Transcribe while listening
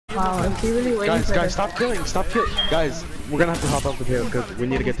Wow, is he really waiting for Guys, stop killing, Guys, we're gonna have to hop off the tail because we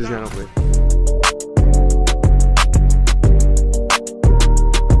need to get this nanoblade.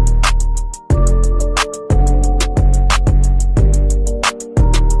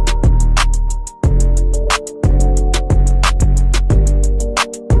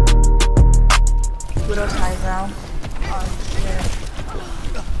 Widow's high ground. Oh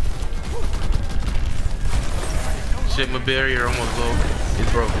shit. Shit, my barrier almost low. It's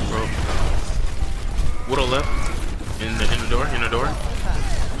broke. Widow left. In the door.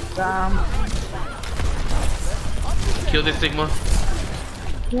 Kill this Sigma.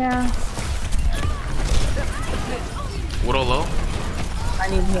 Yeah. Widow low. I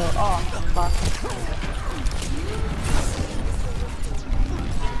need heal. Oh, fuck.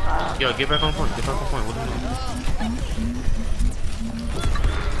 Yo, get back on point. What are you doing?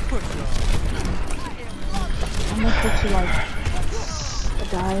 I'm gonna put you like a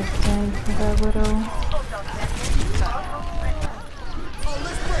dive thing for that widow.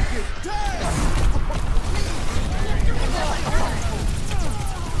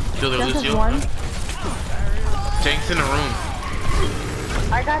 Kill the Lucio. Jank's in the room.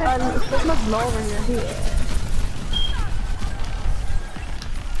 I got it. Sigma's low over here.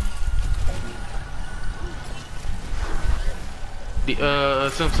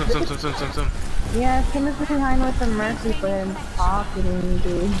 Sim. Yeah, Tim is behind with the mercy, but I'm talking,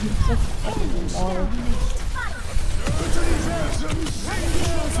 dude. He's just fucking annoying.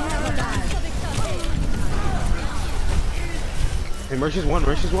 Hey, Mercy's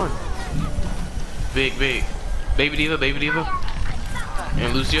one. Big. Baby Diva.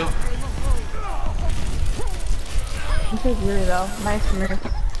 And Lucio. This is really low. Nice mercy.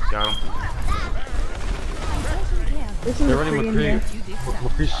 Got him. They're running McCree.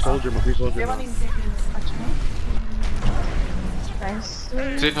 McCree soldier. Nice.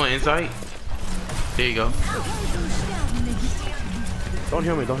 Sigma inside. There you go. Don't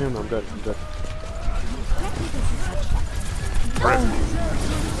heal me. I'm good. Right.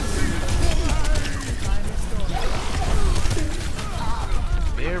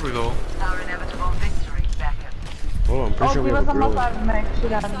 There we go. Our inevitable victory beckons. Oh, I'm pretty sure we have a almost gorilla. out of mech.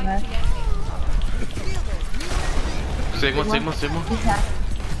 Shoot out of mech. Sigma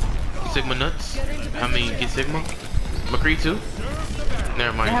nuts. I mean, get Sigma. McCree too.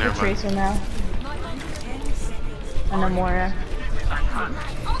 Never mind. I have a tracer now. And a Moira.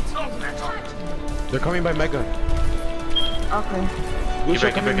 They're coming by Mega. Okay.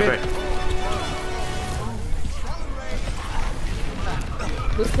 Get back.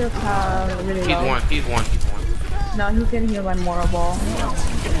 Lucio's really low. He's one. No, he's getting healed by Moira Ball.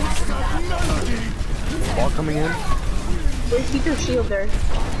 Ball coming in. Wait, keep your shield there.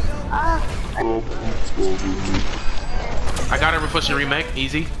 Ah! I got her pushing remake.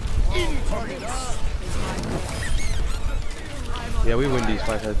 Easy. Yeah, we win these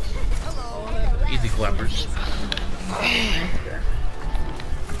 5 heads. Easy clappers.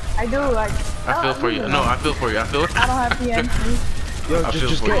 I do like. I feel for you. No, I feel for you. I don't have PNC. Yo,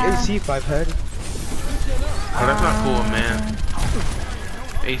 just get AC 5 head. Oh, that's not cool, man.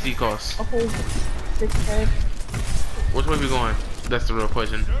 AC costs. Okay, 6 head. Which way we going? That's the real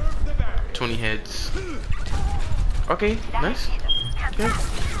question. 20 heads. Okay, nice. Okay.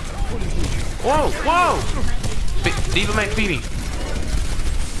 Whoa! Diva Mac feeding.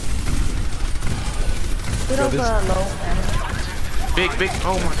 Widow's low. Big.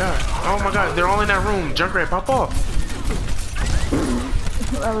 Oh my god. They're all in that room. Junkrat, pop off.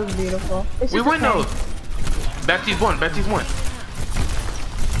 That was beautiful. We win though. Baptiste won.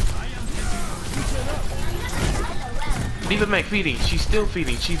 Diva Mac feeding. She's still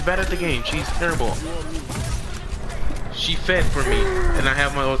feeding. She's bad at the game. She's terrible. She fed for me, and I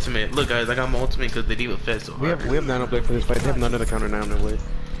have my ultimate. Look, guys, I got my ultimate because the Diva fed so hard. We have nanoblade for this fight. They have none of the counter nanoblade.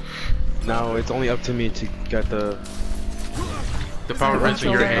 Now it's only up to me to get the power wrench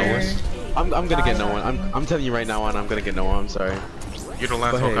in your hands. I'm gonna get no one. I'm telling you right now on. I'm gonna get no one. I'm sorry. You're the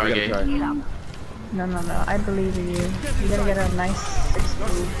last But hey, Hawkeye we gotta game. try. No. I believe in you. You're gonna get a nice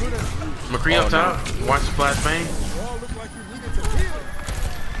 6-2. McCree up top. Watch the flash bang.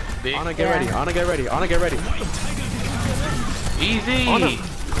 Big. Anna, get ready. Easy. Anna.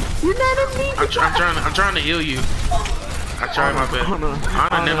 You're not a me. I'm trying to heal you. I tried my best. Anna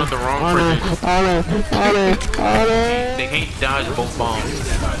nanoed the wrong person. They can't dodge both bombs.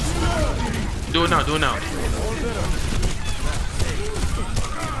 Do it now.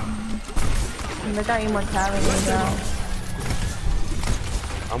 They got immortality now.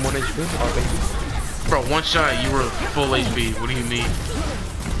 I'm 1 HP. Oh, thank you. Bro, one shot, you were full HP. What do you mean?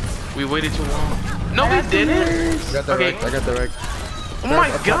 We waited too long. No, we didn't. I got the wreck. Oh my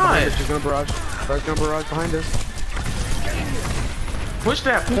god! She's gonna barrage. She's gonna barrage behind us. Push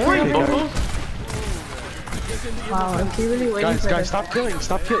that point, Bobo. Wow, is he really waiting Guys, for guys, this? stop killing,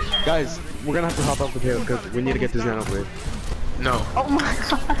 stop killing. Guys, we're gonna have to hop off the payload because we need to get this nanoblade. No. Oh my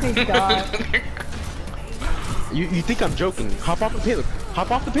god. You think I'm joking? Hop off the payload.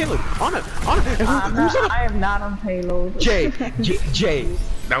 Hop off the payload. On it. On it. I am not on payload. Jay.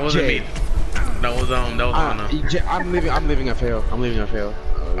 That wasn't me. That was Anna. I'm leaving a fail. I'm leaving a fail.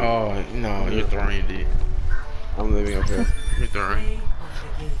 Oh no, you're throwing, dude. I'm leaving a fail. You're throwing.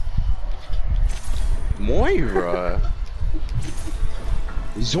 Moira.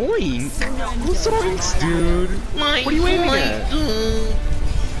 Zoink. Who's Zoinks, dude? What are you aiming at?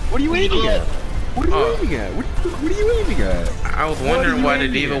 What are you aiming at? What are you aiming at? What are you aiming at? I was wondering why the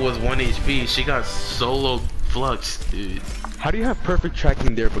diva was 1 HP. She got solo flux, dude. How do you have perfect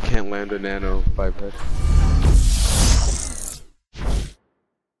tracking there but can't land a nano 5 head?